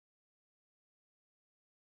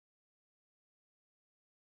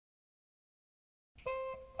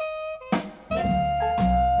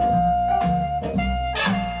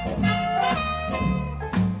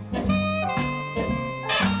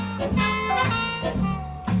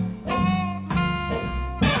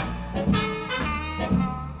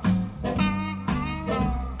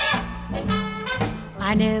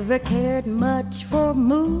I never cared much for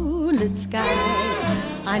moonlit skies.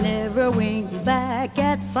 I never winked back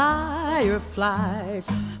at fireflies.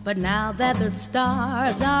 But now that the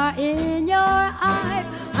stars are in your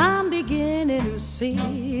eyes, I'm beginning to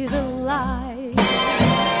see the light.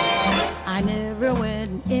 I never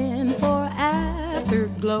went in for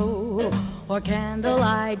afterglow or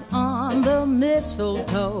candlelight on the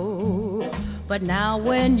mistletoe. But now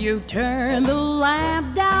when you turn the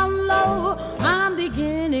lamp down low, I'm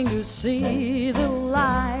beginning to see the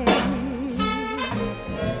light.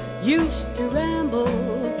 Used to ramble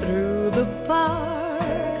through the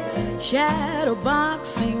park, shadow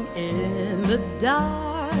boxing in the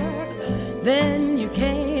dark. Then you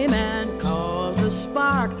came and caused a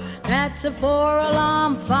spark. That's a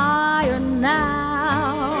 4-alarm fire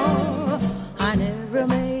now. I never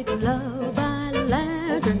made love by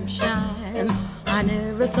lantern shine. I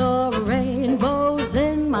never saw rainbows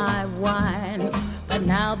in my wine. But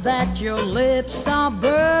now that your lips are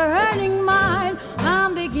burning